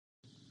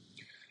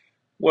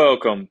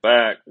Welcome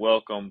back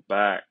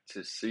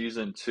to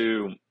season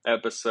 2,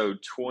 episode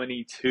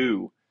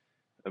 22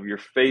 of your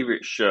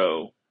favorite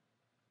show,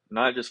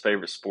 not just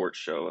favorite sports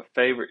show, a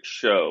favorite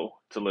show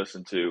to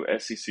listen to,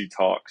 SEC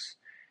Talks.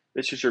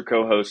 This is your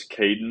co-host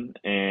Caden,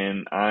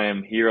 and I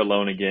am here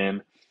alone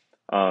again.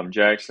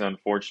 Jackson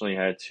unfortunately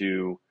had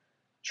to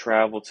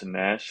travel to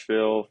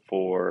Nashville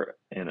for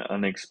an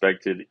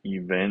unexpected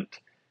event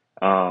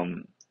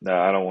that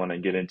I don't want to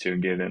get into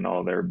and get in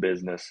all their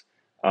business.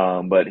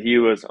 But he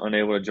was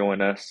unable to join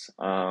us.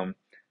 But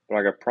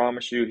I can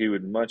promise you, he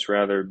would much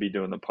rather be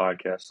doing the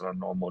podcast on a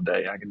normal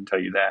day. I can tell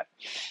you that.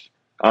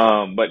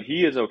 But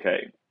he is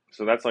okay.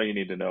 So that's all you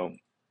need to know.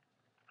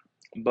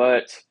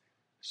 But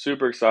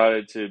super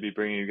excited to be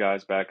bringing you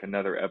guys back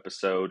another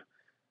episode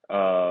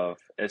of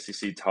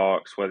SEC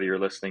Talks, whether you're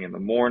listening in the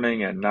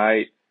morning, at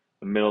night,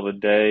 the middle of the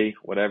day,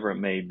 whatever it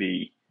may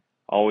be.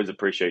 Always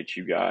appreciate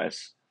you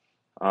guys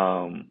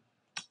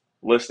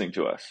listening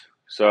to us.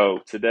 So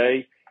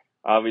today,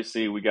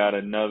 obviously, we got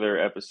another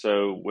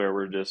episode where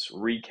we're just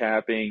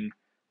recapping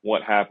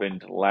what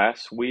happened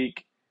last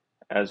week,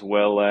 as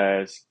well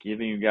as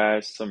giving you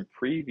guys some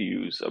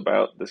previews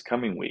about this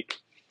coming week.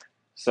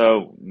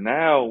 So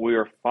now we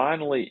are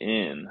finally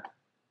in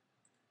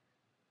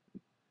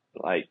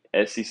like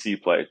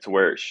SEC play to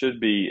where it should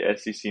be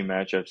SEC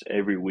matchups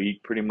every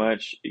week pretty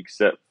much,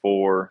 except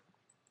for,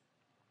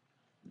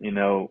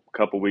 a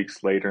couple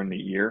weeks later in the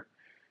year.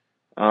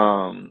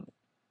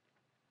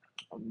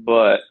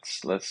 But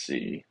let's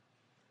see.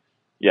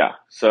 Yeah,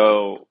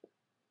 so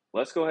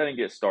let's go ahead and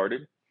get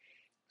started.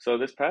 So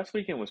this past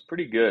weekend was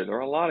pretty good. There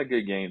were a lot of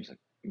good games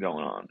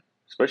going on,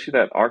 especially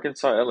that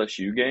Arkansas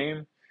LSU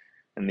game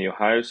and the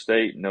Ohio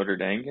State Notre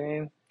Dame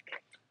game.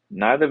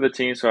 Neither of the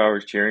teams who I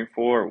was cheering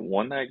for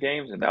won that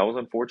game, and that was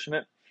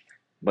unfortunate.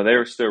 But they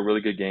were still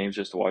really good games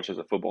just to watch as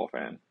a football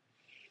fan.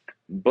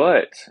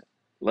 But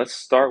let's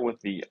start with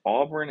the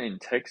Auburn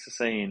and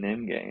Texas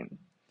A&M game.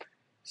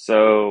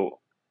 So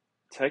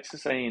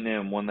Texas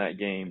A&M won that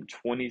game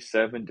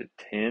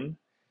 27-10.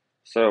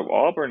 So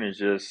Auburn is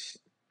just,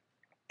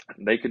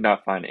 they could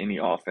not find any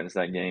offense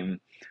that game.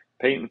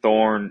 Peyton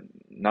Thorne,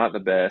 not the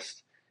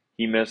best.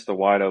 He missed the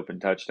wide open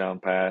touchdown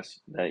pass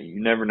that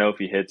you never know if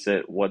he hits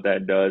it, what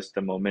that does to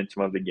the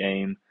momentum of the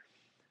game.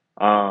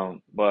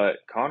 But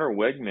Connor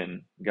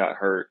Wegman got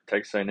hurt,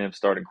 Texas A&M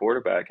starting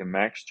quarterback, and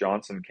Max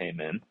Johnson came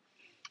in,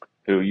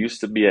 who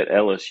used to be at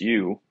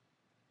LSU,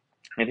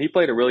 and he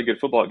played a really good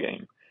football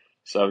game.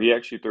 So he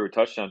actually threw a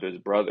touchdown to his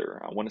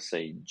brother. I want to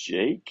say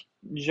Jake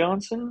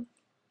Johnson.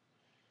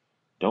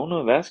 Don't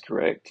know if that's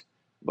correct,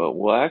 but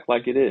we'll act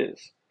like it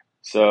is.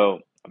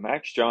 So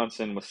Max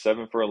Johnson was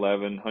 7 for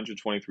 11,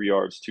 123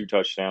 yards, 2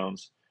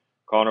 touchdowns.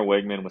 Connor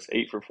Wegman was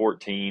 8 for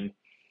 14,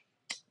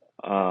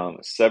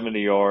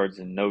 70 yards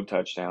and no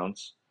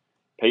touchdowns.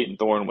 Peyton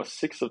Thorne was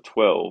 6 of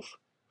 12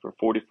 for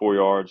 44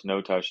 yards,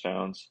 no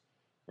touchdowns.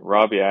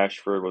 Robbie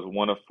Ashford was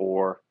 1 of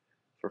 4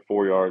 for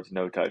 4 yards,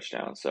 no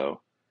touchdowns.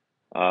 So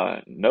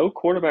no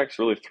quarterbacks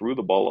really threw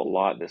the ball a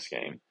lot this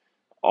game.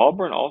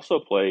 Auburn also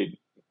played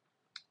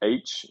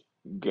H.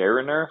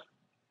 Gariner.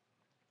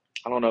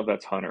 I don't know if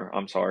that's Hunter.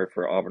 I'm sorry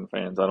for Auburn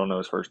fans. I don't know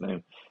his first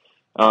name.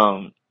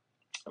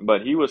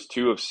 But he was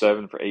 2 of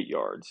 7 for 8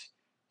 yards.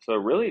 So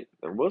really,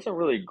 there wasn't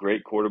really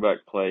great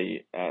quarterback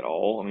play at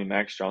all. I mean,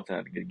 Max Johnson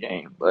had a good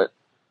game, but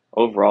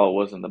overall it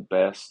wasn't the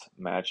best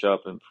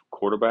matchup in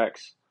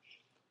quarterbacks.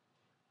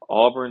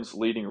 Auburn's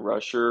leading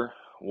rusher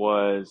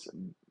was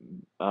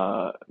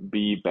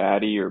B.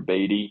 Batty or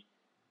Beatty.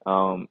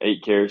 8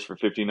 carries for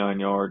 59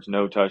 yards,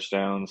 no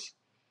touchdowns.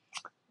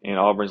 And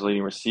Auburn's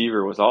leading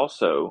receiver was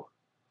also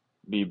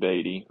B.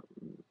 Batty,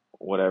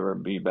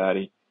 B.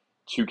 Batty,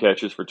 2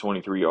 catches for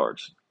 23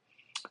 yards.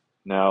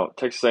 Now,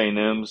 Texas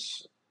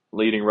A&M's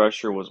leading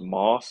rusher was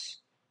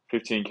Moss,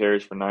 15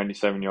 carries for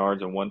 97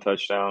 yards and 1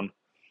 touchdown.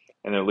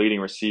 And their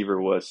leading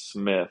receiver was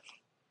Smith,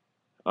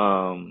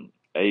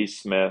 A.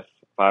 Smith,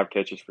 5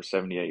 catches for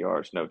 78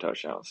 yards, no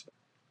touchdowns.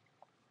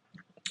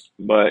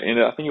 But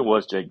I think it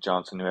was Jake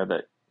Johnson who had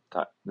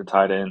the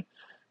tight end,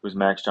 who was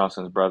Max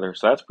Johnson's brother.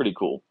 So that's pretty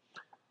cool.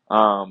 But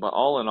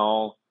all in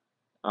all,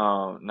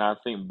 now I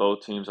think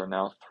both teams are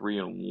now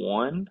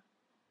 3-1.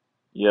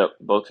 Yep,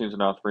 both teams are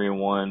now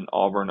 3-1.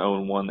 Auburn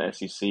 0-1. The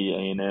SEC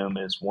A&M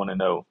is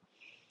 1-0.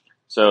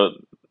 So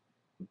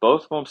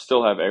both of them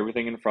still have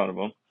everything in front of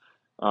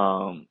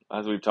them.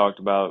 As we've talked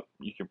about,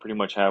 you can pretty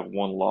much have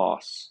one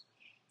loss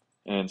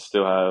and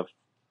still have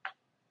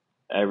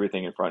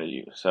everything in front of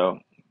you. So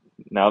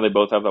now they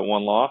both have that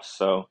one loss.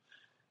 So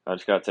I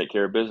just got to take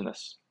care of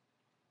business.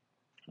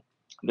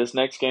 This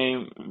next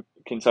game,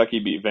 Kentucky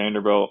beat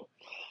Vanderbilt.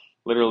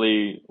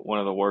 Literally one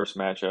of the worst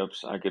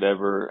matchups I could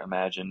ever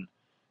imagine,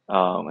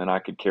 and I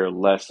could care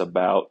less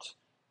about.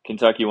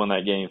 Kentucky won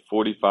that game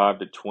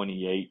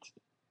 45-28.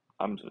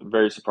 I'm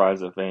very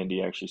surprised that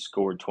Vandy actually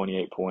scored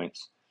 28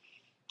 points.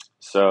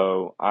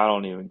 So I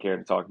don't even care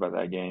to talk about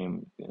that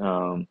game.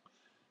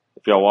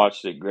 If y'all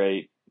watched it,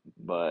 great,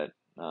 but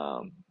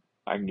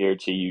I can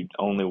guarantee you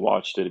only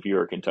watched it if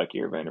you're a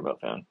Kentucky or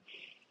Vanderbilt fan.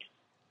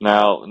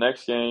 Now, the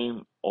next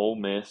game, Ole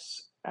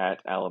Miss at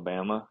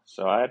Alabama.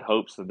 So I had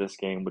hopes that this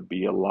game would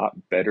be a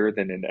lot better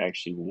than it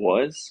actually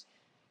was.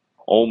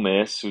 Ole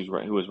Miss, who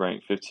was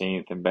ranked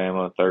 15th, and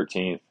Bama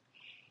 13th,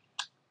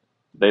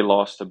 they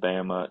lost to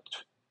Bama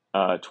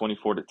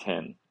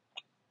 24-10.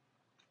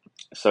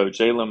 So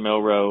Jalen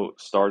Milroe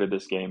started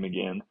this game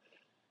again,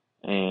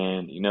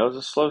 and it was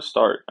a slow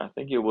start. I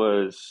think it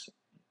was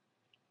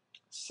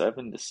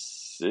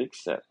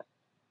 7-6 at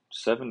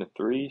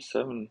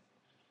 7-3,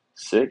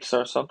 7-6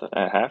 or something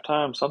at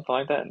halftime, something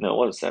like that. No, it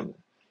wasn't 7.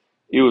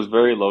 It was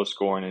very low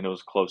scoring, and it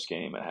was a close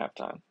game at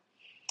halftime.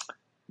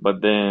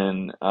 But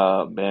then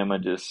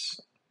Bama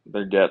just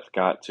their depth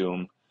got to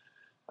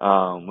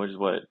them, which is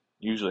what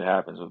usually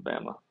happens with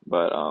Bama.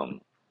 But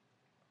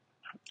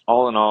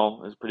all in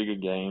all, it was a pretty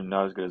good game.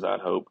 Not as good as I'd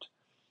hoped,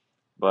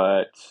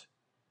 but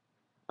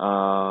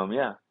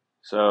yeah.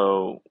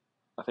 So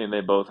I think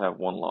they both have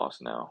one loss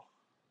now.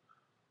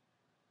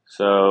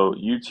 So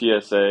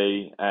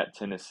UTSA at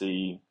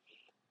Tennessee.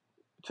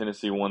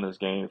 Tennessee won this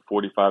game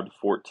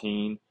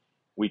 45-14.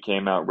 We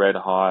came out red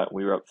hot.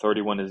 We were up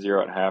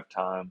 31-0 at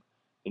halftime,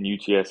 and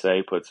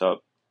UTSA puts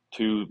up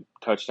 2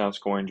 touchdown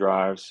scoring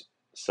drives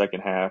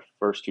second half,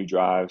 first 2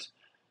 drives.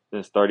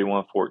 Then it's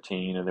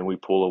 31-14, and then we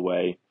pull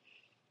away.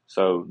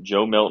 So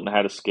Joe Milton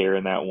had a scare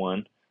in that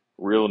one.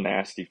 Real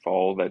nasty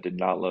fall that did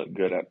not look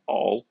good at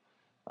all.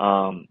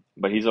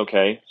 But he's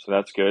okay, so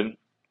that's good.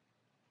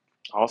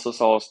 I also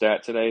saw a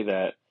stat today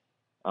that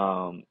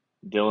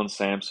Dylan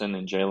Sampson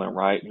and Jalen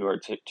Wright, who are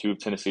 2 of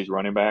Tennessee's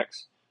running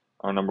backs,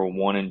 are number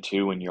 1 and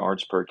 2 in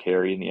yards per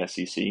carry in the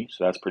SEC,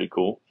 so that's pretty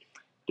cool.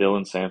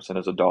 Dylan Sampson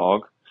is a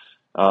dog.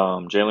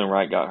 Jalen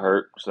Wright got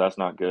hurt, so that's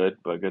not good,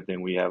 but good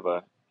thing we have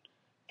a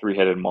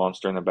 3-headed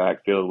monster in the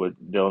backfield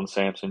with Dylan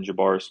Sampson,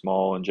 Jabari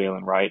Small, and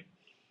Jalen Wright.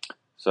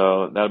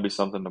 So that'll be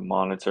something to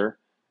monitor,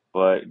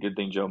 but good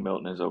thing Joe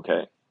Milton is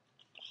okay.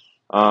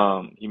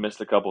 He missed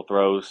a couple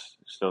throws,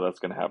 still that's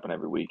going to happen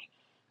every week.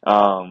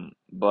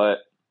 But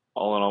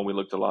all in all, we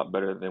looked a lot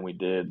better than we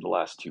did the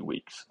last 2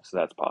 weeks, so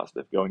that's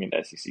positive going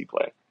into SEC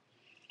play.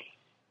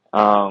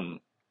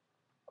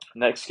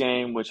 Next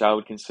game, which I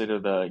would consider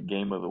the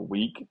game of the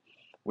week,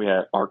 we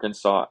had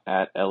Arkansas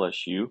at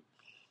LSU.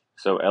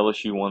 So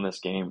LSU won this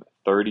game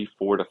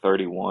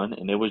 34-31,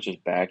 and it was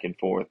just back and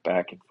forth,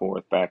 back and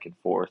forth, back and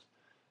forth.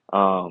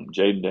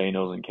 Jaden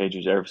Daniels and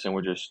KJ Jefferson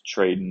were just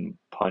trading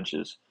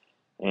punches.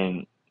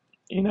 And,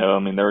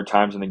 there were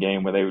times in the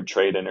game where they would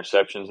trade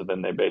interceptions, and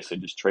then they basically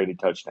just traded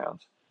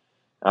touchdowns.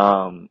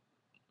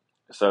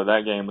 So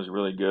that game was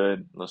really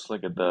good. Let's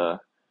look at the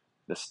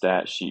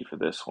stat sheet for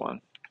this one.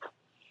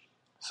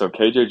 So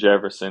KJ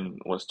Jefferson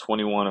was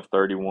 21 of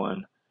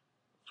 31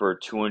 for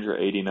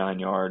 289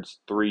 yards,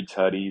 3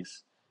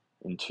 tutties,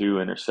 and 2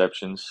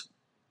 interceptions.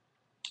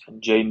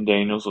 Jaden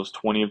Daniels was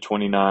 20 of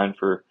 29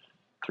 for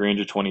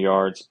 320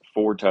 yards,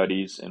 4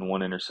 tutties, and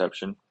 1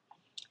 interception.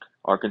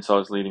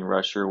 Arkansas's leading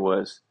rusher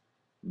was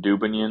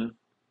Dubinion,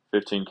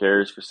 15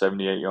 carries for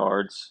 78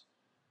 yards.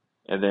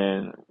 And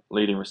then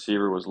leading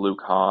receiver was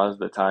Luke Haas,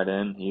 the tight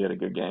end. He had a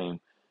good game.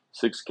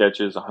 6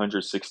 catches,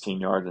 116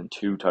 yards, and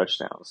 2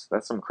 touchdowns.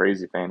 That's some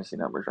crazy fantasy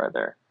numbers right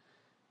there.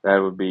 That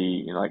would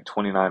be like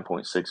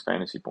 29.6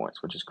 fantasy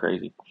points, which is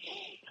crazy.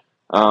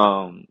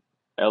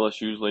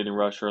 LSU's leading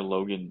rusher,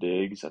 Logan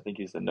Diggs. I think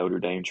he's the Notre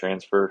Dame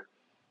transfer.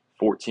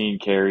 14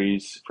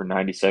 carries for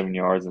 97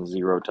 yards and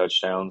 0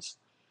 touchdowns.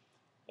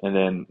 And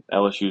then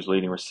LSU's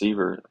leading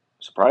receiver,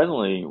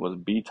 surprisingly, was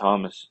B.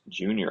 Thomas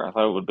Jr. I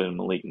thought it would have been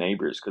Malik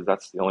Neighbors because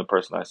that's the only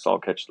person I saw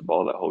catch the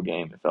ball that whole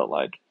game, it felt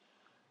like.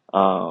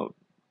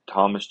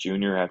 Thomas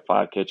Jr. had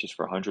 5 catches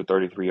for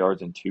 133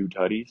 yards and 2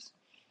 tutties.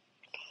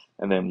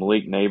 And then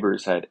Malik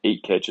Neighbors had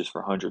 8 catches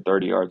for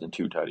 130 yards and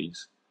 2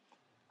 tutties.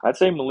 I'd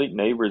say Malik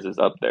Neighbors is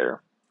up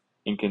there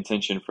in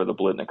contention for the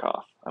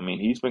Blitnikoff. I mean,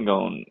 he's been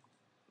going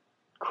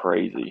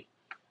crazy.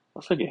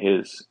 Let's look at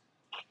his.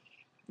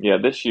 Yeah,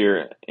 this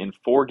year, in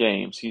 4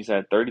 games, he's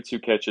had 32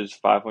 catches,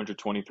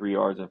 523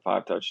 yards, and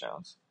 5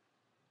 touchdowns.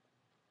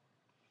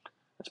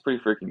 That's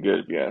pretty freaking good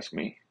if you ask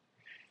me.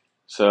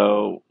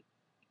 So,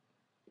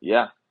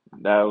 yeah,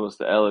 that was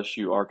the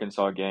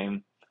LSU-Arkansas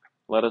game.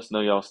 Let us know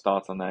y'all's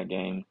thoughts on that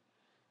game.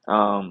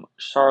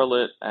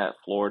 Charlotte at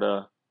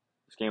Florida.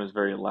 This game was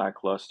very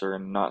lackluster,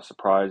 and not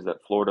surprised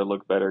that Florida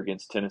looked better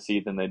against Tennessee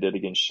than they did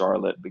against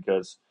Charlotte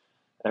because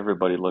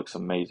everybody looks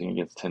amazing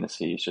against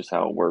Tennessee. It's just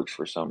how it works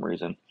for some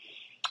reason.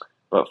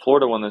 But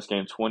Florida won this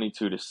game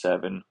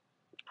 22-7.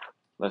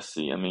 Let's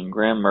see. I mean,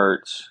 Graham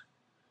Mertz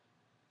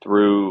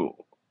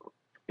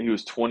he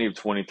was 20 of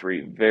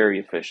 23, very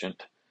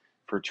efficient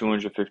for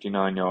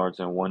 259 yards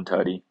and 1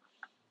 tutty.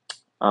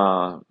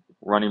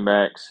 Running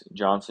backs,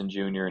 Johnson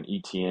Jr. and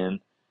ETN.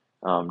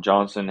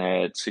 Johnson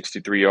had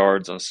 63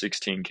 yards on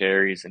 16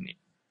 carries, and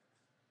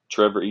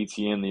Trevor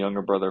Etienne, the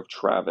younger brother of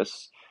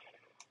Travis,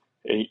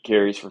 8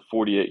 carries for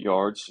 48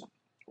 yards.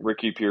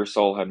 Ricky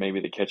Pearsall had maybe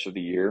the catch of the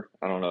year.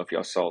 I don't know if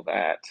y'all saw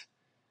that,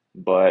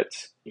 but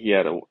he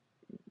had a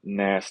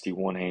nasty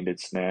one-handed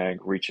snag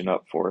reaching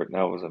up for it.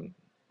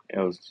 It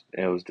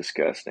was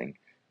disgusting.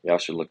 Y'all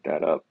should look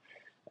that up.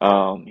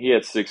 He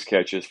had 6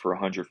 catches for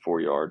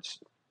 104 yards.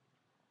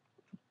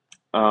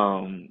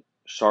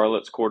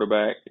 Charlotte's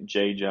quarterback,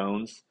 Jay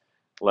Jones,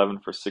 11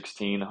 for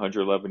 16,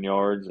 111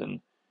 yards,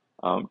 and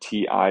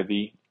T.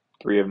 Ivy,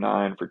 3 of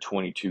 9 for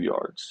 22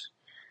 yards.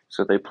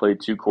 So they played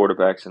two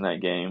quarterbacks in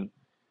that game.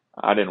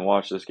 I didn't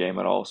watch this game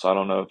at all, so I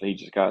don't know if he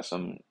just got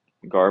some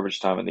garbage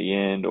time at the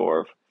end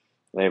or if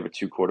they have a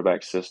two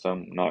quarterback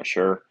system. Not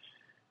sure.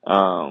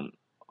 Um,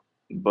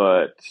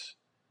 but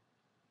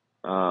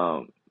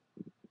um,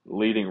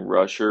 leading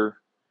rusher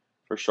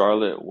for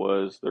Charlotte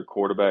was their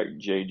quarterback,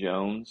 Jay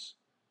Jones.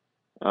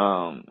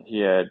 He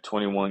had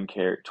 21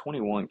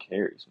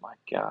 carries, my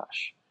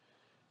gosh,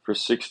 for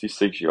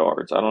 66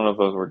 yards. I don't know if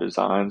those were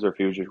designs or if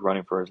he was just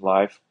running for his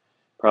life.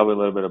 Probably a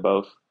little bit of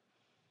both.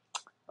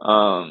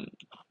 Um,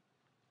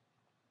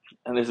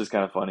 and this is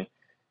kind of funny.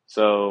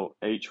 So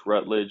H.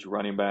 Rutledge,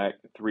 running back,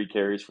 3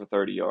 carries for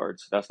 30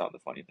 yards. That's not the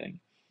funny thing.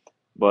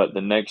 But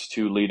the next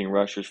two leading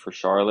rushers for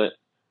Charlotte,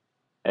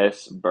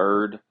 S.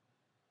 Bird,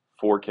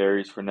 4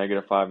 carries for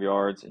 -5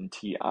 yards, and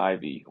T.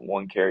 Ivy,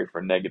 1 carry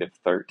for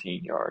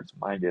 -13 yards.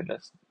 My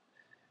goodness,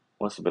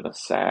 must have been a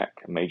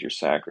sack, a major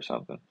sack or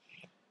something.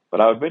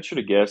 But I would venture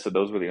to guess that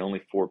those were the only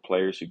 4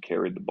 players who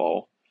carried the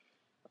ball,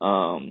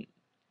 um,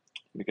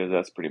 because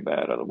that's pretty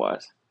bad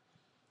otherwise.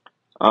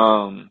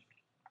 Um,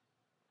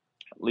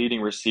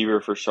 Leading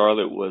receiver for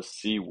Charlotte was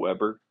C.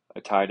 Weber,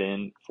 a tight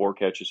end, 4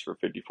 catches for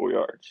 54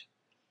 yards.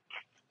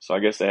 So I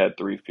guess they had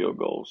 3 field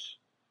goals.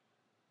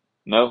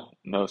 No,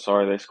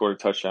 sorry, they scored a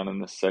touchdown in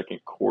the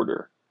second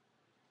quarter.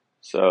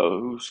 So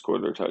who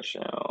scored their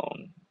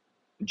touchdown?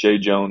 Jay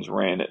Jones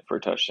ran it for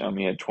a touchdown.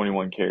 He had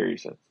 21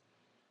 carries. That's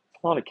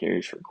a lot of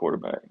carries for a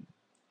quarterback.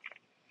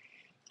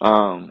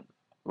 Um,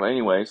 but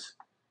anyways,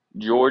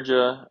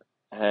 Georgia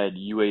had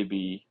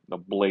UAB, the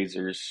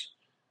Blazers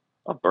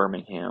of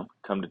Birmingham,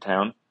 come to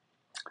town.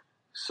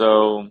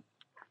 So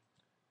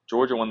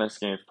Georgia won this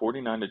game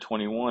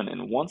 49-21,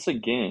 and once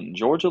again,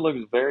 Georgia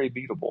looks very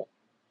beatable.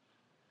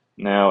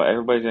 Now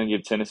everybody's gonna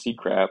give Tennessee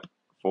crap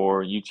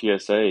for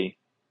UTSA,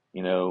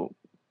 you know,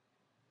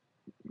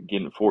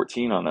 getting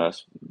 14 on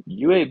us.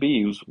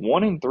 UAB, who's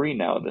 1-3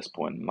 now at this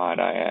point, might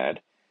I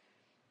add,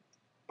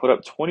 put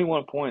up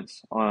 21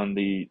 points on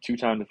the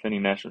two-time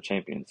defending national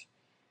champions.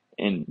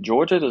 And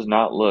Georgia does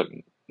not look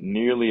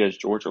nearly as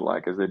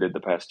Georgia-like as they did the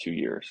past 2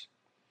 years.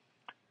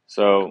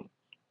 So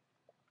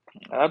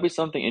that'll be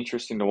something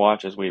interesting to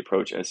watch as we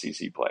approach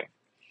SEC play.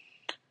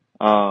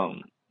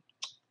 Um,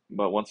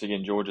 but once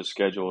again, Georgia's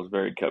schedule is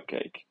very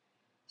cupcake.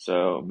 So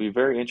it'll be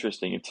very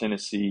interesting if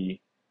Tennessee,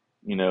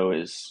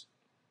 is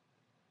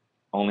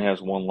only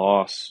has one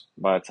loss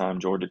by the time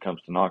Georgia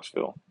comes to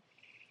Knoxville.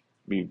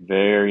 Be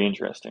very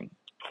interesting.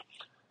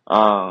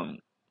 Um,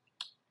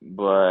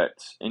 but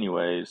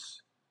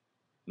anyways,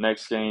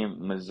 next game,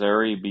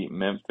 Missouri beat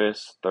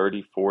Memphis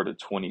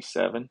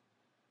 34-27.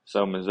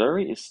 So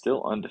Missouri is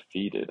still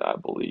undefeated, I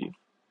believe.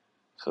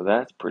 So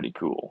that's pretty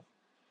cool.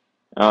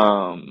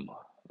 Um,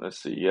 let's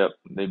see. Yep,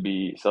 they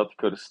beat South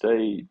Dakota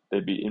State.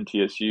 They beat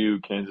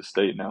MTSU, Kansas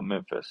State, now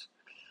Memphis.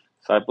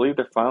 So I believe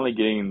they're finally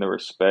getting the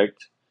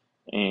respect,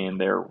 and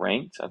they're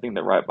ranked. I think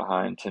they're right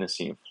behind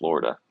Tennessee and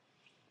Florida.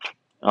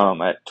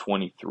 At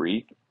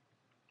 23.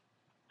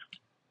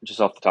 Just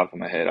off the top of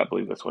my head, I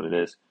believe that's what it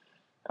is.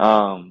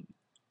 Um,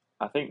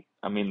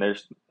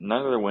 there's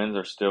none of their wins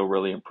are still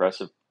really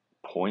impressive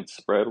points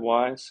spread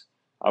wise.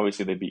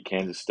 Obviously, they beat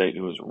Kansas State,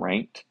 who was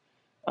ranked.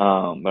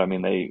 But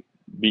they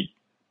beat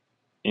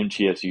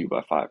MTSU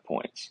by 5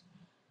 points.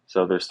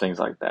 So there's things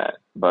like that.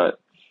 But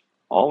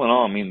all in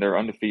all, they're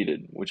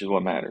undefeated, which is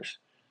what matters.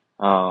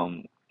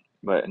 Um,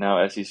 but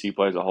now SEC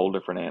plays a whole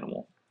different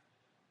animal.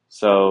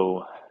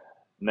 So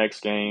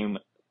next game,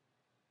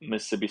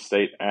 Mississippi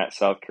State at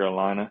South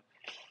Carolina.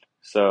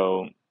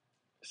 So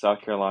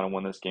South Carolina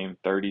won this game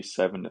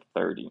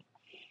 37-30.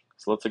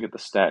 So let's look at the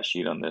stat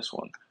sheet on this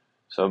one.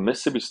 So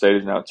Mississippi State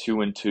is now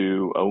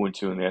 2-2,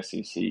 0-2 in the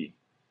SEC,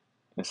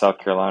 and South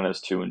Carolina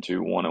is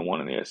 2-2,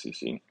 1-1 in the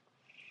SEC.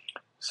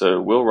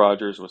 So Will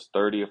Rogers was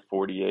 30 of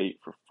 48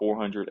 for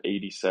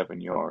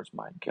 487 yards.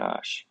 My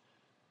gosh,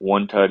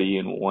 1 tutty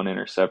and 1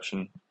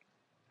 interception.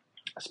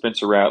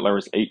 Spencer Rattler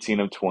was 18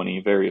 of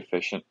 20, very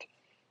efficient,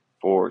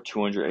 for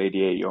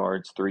 288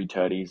 yards, 3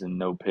 tutties, and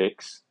no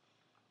picks.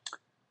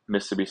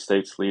 Mississippi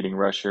State's leading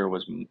rusher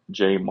was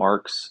Jay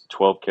Marks,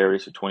 12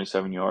 carries for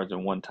 27 yards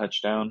and 1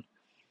 touchdown.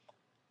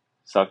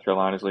 South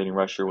Carolina's leading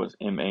rusher was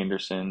M.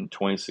 Anderson,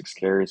 26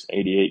 carries,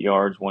 88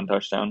 yards, 1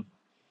 touchdown.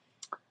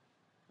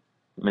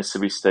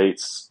 Mississippi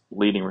State's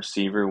leading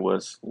receiver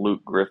was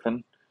Luke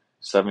Griffin,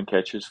 7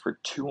 catches for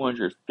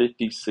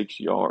 256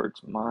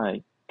 yards.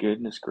 My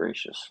goodness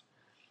gracious.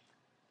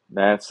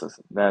 That's a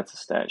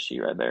stat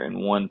sheet right there,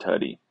 and 1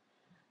 tutty.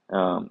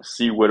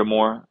 C.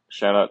 Whittemore,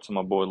 shout out to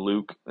my boy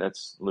Luke.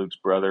 That's Luke's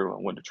brother. I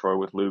went to Troy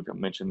with Luke. I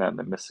mentioned that in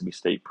the Mississippi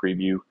State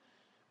preview,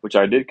 which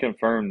I did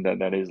confirm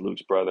that is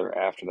Luke's brother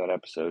after that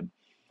episode.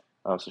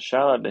 So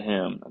shout out to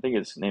him. I think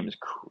his name is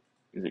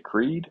it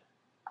Creed?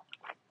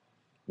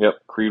 Yep,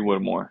 Creed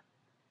Whittemore.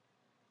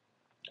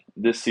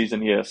 This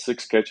season he has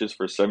 6 catches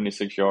for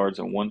 76 yards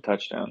and 1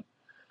 touchdown.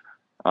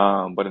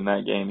 But in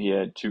that game he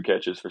had 2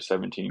 catches for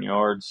 17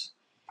 yards.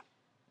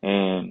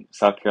 And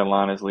South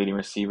Carolina's leading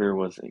receiver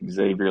was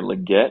Xavier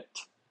Legette,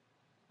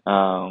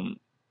 um,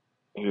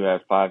 who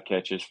had 5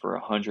 catches for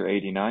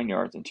 189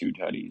 yards and 2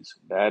 tutties.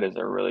 That is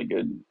a really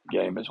good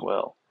game as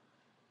well.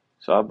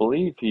 So I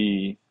believe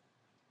did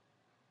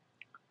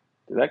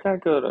that guy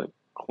go to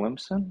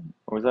Clemson?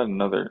 Or was that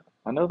another?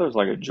 I know there's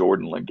like a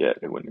Jordan Leggett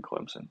who went to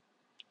Clemson.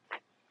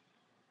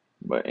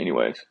 But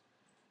anyways,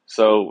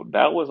 so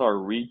that was our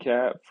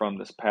recap from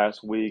this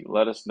past week.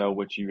 Let us know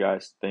what you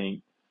guys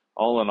think.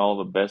 All in all,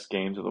 the best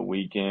games of the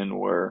weekend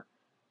were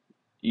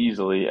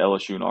easily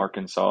LSU and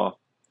Arkansas.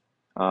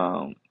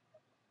 Um,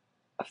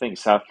 I think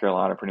South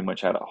Carolina pretty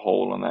much had a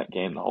hold on that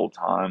game the whole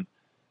time.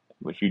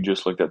 If you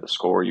just looked at the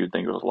score, you'd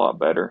think it was a lot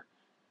better.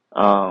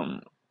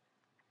 Um,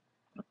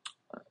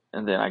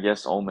 and then I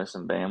guess Ole Miss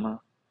and Bama.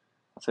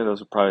 I'd say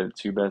those are probably the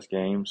two best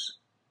games,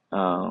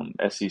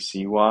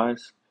 SEC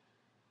wise.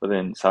 But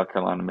then South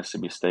Carolina,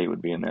 Mississippi State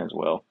would be in there as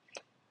well.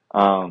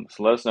 So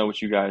let us know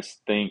what you guys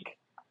think.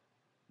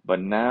 But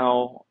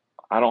now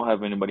I don't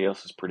have anybody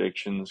else's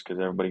predictions because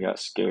everybody got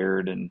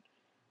scared and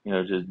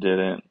just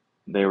didn't.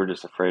 They were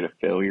just afraid of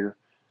failure,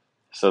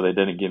 so they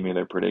didn't give me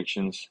their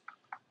predictions.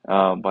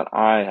 But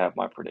I have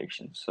my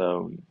predictions,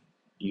 so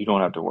you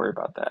don't have to worry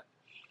about that.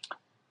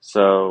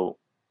 So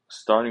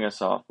starting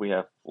us off, we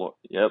have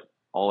yep,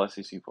 all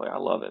SEC play. I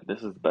love it.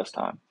 This is the best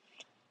time.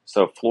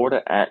 So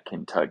Florida at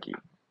Kentucky.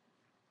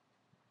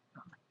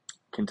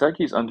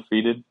 Kentucky's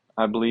undefeated,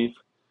 I believe.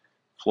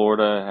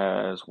 Florida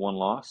has one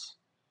loss.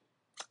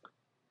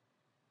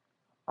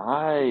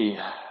 I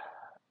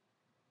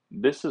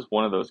This is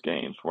one of those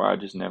games where I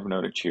just never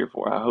know to cheer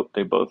for. I hope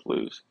they both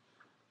lose.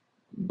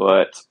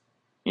 But,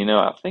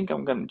 I think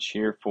I'm going to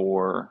cheer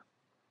for,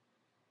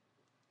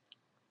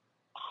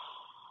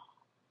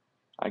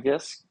 I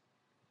guess,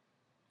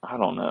 I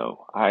don't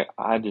know.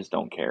 I just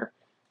don't care.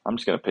 I'm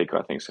just going to pick who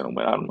I think is going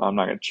to win. I'm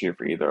not going to cheer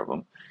for either of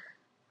them.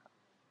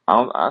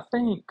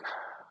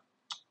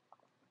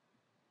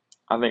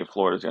 I think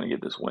Florida's going to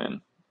get this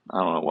win.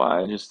 I don't know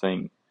why. I just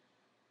think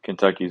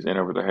Kentucky's in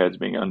over their heads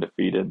being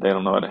undefeated. They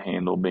don't know how to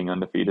handle being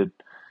undefeated.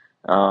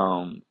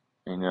 Um,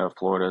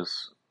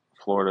 Florida's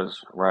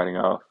riding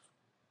off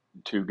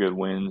 2 good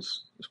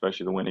wins,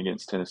 especially the win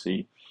against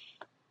Tennessee.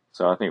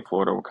 So I think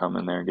Florida will come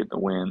in there and get the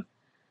win.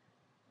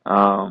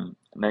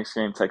 Next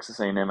game, Texas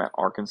A&M at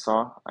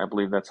Arkansas. I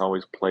believe that's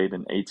always played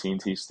in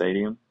AT&T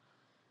Stadium,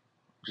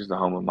 which is the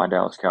home of my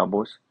Dallas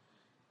Cowboys.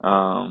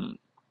 Um,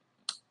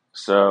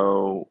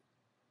 so,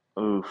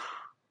 oof,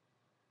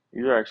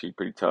 these are actually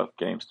pretty tough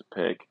games to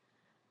pick.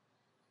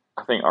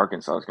 I think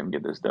Arkansas is going to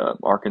get this dub.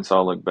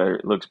 Arkansas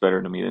looks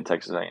better to me than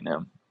Texas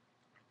A&M.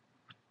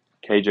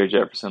 KJ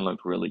Jefferson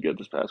looked really good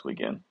this past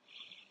weekend,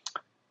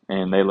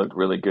 and they looked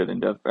really good in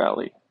Death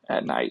Valley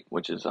at night,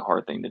 which is a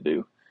hard thing to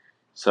do.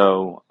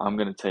 So I'm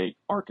going to take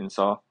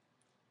Arkansas.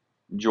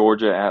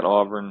 Georgia at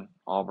Auburn.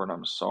 Auburn,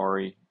 I'm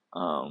sorry.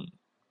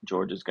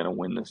 Georgia's going to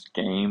win this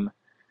game.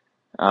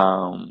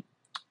 Um,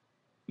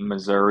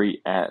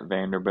 Missouri at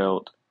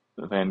Vanderbilt.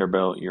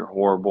 Vanderbilt, you're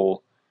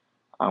horrible.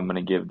 I'm going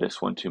to give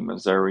this one to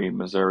Missouri.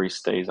 Missouri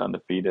stays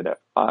undefeated at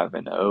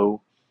 5-0.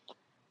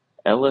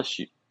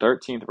 LSU,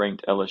 13th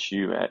ranked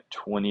LSU at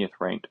 20th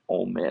ranked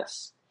Ole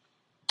Miss.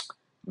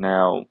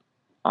 Now,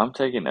 I'm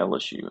taking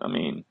LSU. I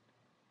mean,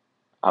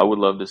 I would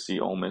love to see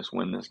Ole Miss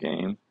win this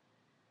game,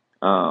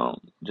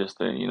 just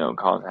to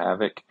cause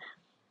havoc.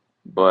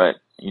 But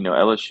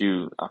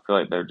LSU, I feel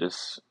like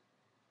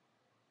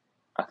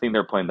I think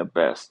they're playing the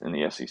best in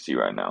the SEC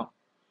right now.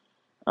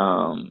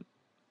 Um,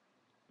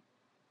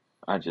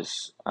 I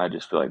just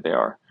feel like they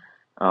are.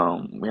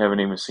 We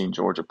haven't even seen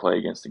Georgia play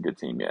against a good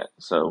team yet,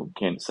 so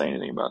can't say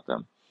anything about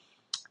them.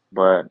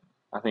 But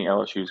I think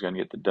LSU is going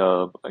to get the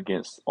dub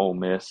against Ole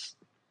Miss.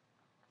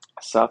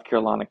 South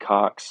Carolina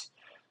Cox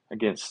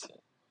against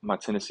my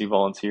Tennessee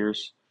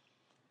Volunteers.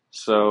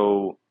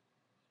 So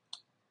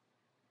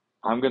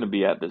I'm going to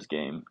be at this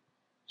game.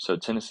 So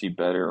Tennessee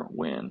better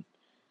win.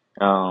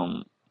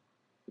 Um,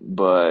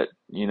 but,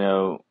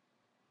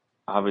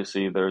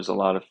 obviously there's a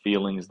lot of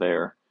feelings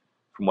there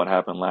from what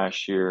happened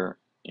last year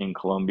in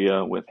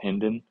Columbia with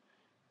Hendon.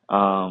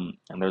 And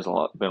there's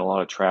been a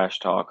lot of trash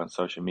talk on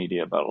social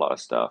media about a lot of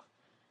stuff.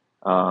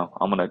 I'm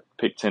going to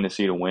pick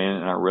Tennessee to win,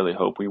 and I really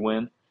hope we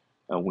win.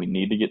 We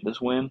need to get this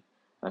win,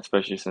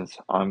 especially since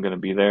I'm going to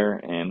be there,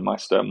 and my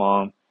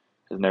stepmom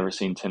has never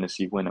seen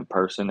Tennessee win in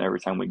person. Every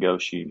time we go,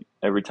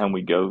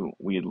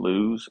 we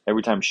lose.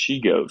 Every time she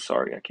goes,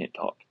 sorry, I can't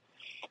talk.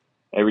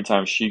 Every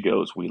time she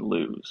goes, we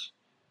lose.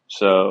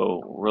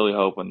 So really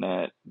hoping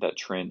that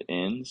trend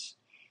ends.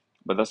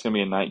 But that's going to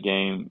be a night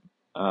game.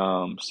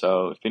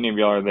 So if any of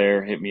y'all are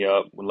there, hit me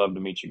up. We'd love to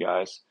meet you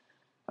guys.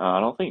 I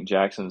don't think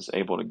Jackson's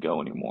able to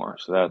go anymore,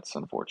 so that's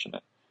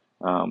unfortunate.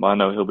 But I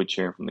know he'll be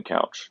cheering from the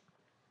couch.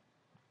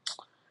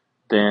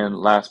 Then,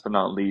 last but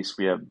not least,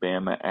 we have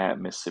Bama at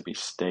Mississippi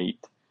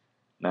State.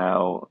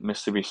 Now,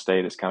 Mississippi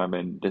State has kind of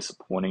been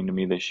disappointing to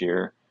me this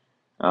year.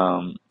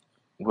 Um,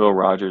 Will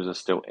Rogers is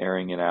still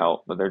airing it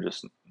out, but they're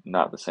just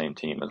not the same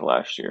team as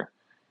last year.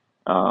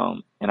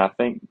 And I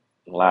think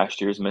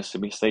last year's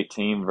Mississippi State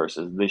team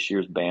versus this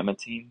year's Bama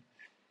team,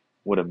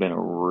 would have been a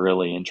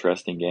really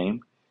interesting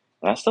game.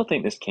 And I still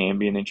think this can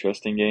be an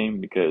interesting game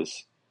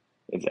because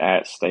it's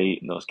at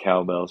State and those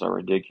cowbells are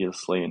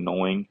ridiculously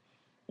annoying.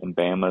 And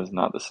Bama is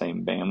not the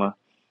same Bama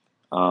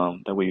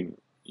that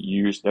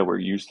we're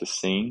used to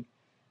seeing.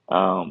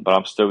 But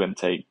I'm still gonna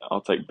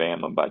I'll take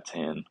Bama by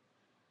 10.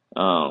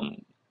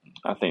 Um,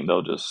 I think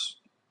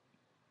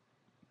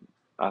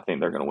I think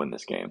they're gonna win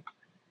this game.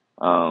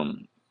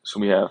 So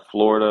we have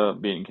Florida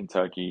beating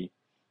Kentucky,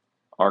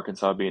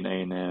 Arkansas beating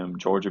A&M,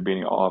 Georgia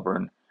beating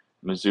Auburn,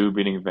 Mizzou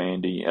beating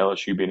Vandy,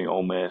 LSU beating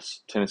Ole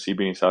Miss, Tennessee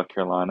beating South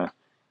Carolina,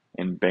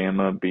 and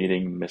Bama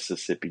beating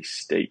Mississippi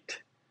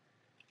State.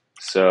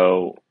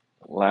 So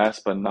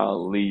last but not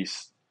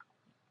least,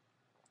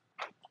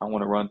 I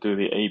want to run through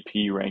the AP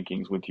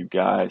rankings with you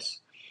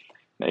guys,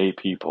 the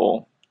AP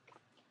poll,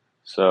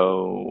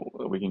 so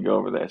we can go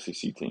over the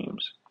SEC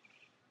teams.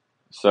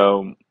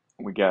 So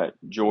we got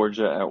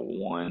Georgia at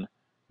 1,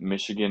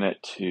 Michigan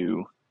at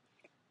 2,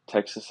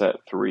 Texas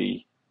at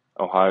 3,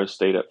 Ohio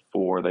State at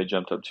 4. They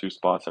jumped up 2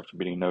 spots after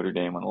beating Notre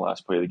Dame on the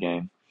last play of the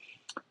game.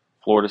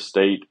 Florida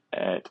State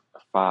at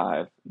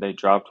 5. They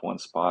dropped 1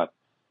 spot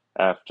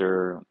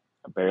after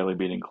barely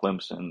beating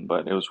Clemson,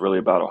 but it was really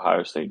about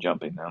Ohio State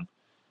jumping them.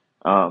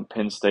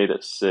 Penn State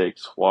at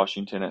 6,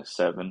 Washington at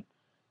 7,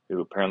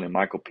 who apparently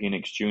Michael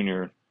Penix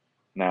Jr.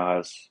 now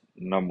has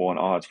 #1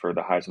 odds for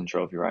the Heisman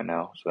Trophy right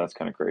now, so that's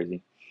kind of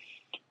crazy.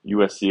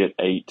 USC at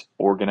 8,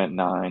 Oregon at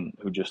 9,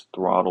 who just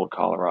throttled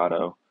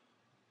Colorado.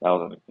 That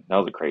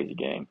was a crazy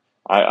game.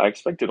 I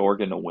expected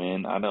Oregon to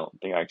win. I don't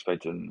think I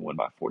expected them to win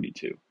by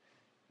 42,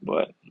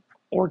 but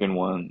Oregon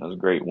won. That was a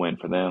great win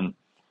for them.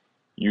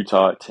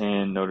 Utah at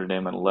 10, Notre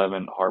Dame at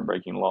 11,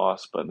 heartbreaking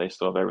loss, but they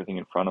still have everything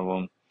in front of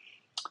them.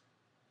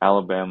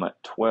 Alabama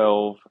at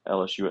 12,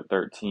 LSU at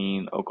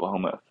 13,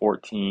 Oklahoma at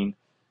 14,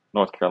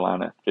 North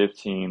Carolina at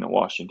 15,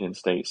 Washington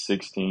State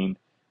 16,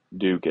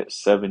 Duke at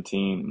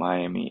 17,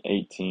 Miami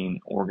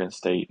 18,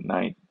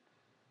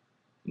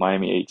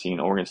 Miami 18,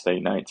 Oregon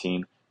State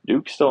 19.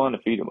 Duke's still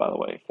undefeated, by the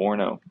way,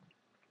 4-0.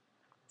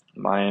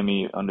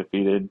 Miami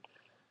undefeated.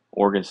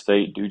 Oregon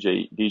State,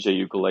 DJ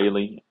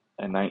Ukulele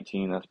at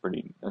 19. That's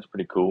pretty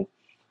cool.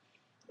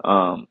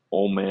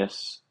 Ole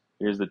Miss.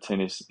 Here's the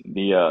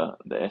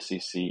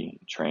SEC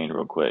train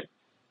real quick.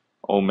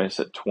 Ole Miss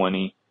at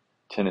 20,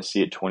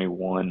 Tennessee at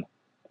 21,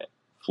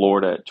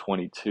 Florida at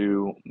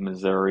 22,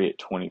 Missouri at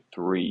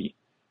 23,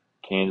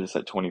 Kansas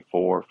at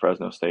 24,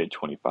 Fresno State at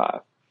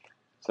 25.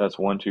 So that's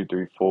 1, 2,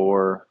 3,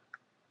 4,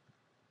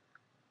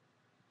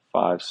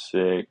 5,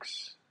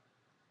 6,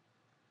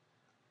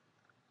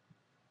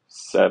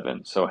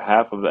 7. So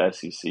half of the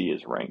SEC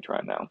is ranked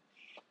right now.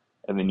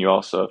 And then you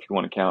also, if you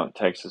want to count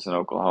Texas and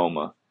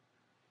Oklahoma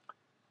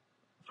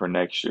for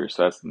next year,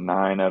 so that's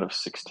 9 out of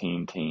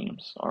 16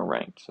 teams are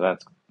ranked. So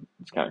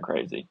it's kind of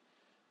crazy.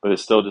 But it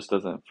still just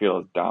doesn't feel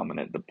as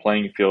dominant. The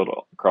playing field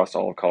across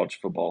all of college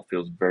football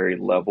feels very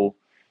level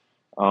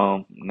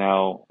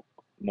now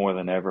more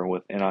than ever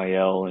with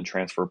NIL and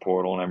transfer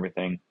portal and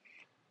everything.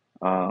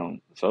 So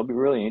it'll be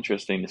really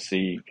interesting to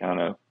see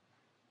kind of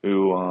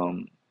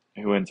who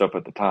ends up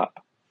at the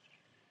top.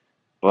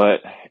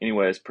 But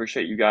anyways,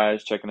 appreciate you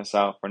guys checking us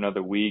out for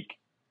another week.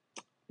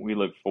 We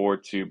look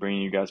forward to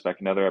bringing you guys back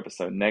another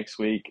episode next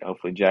week.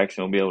 Hopefully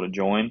Jackson will be able to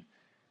join.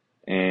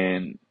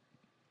 And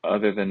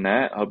other than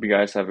that, I hope you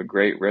guys have a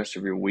great rest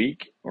of your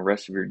week or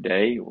rest of your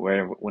day,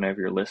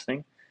 whenever you're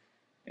listening.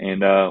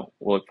 And we'll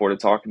look forward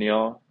to talking to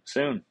y'all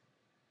soon.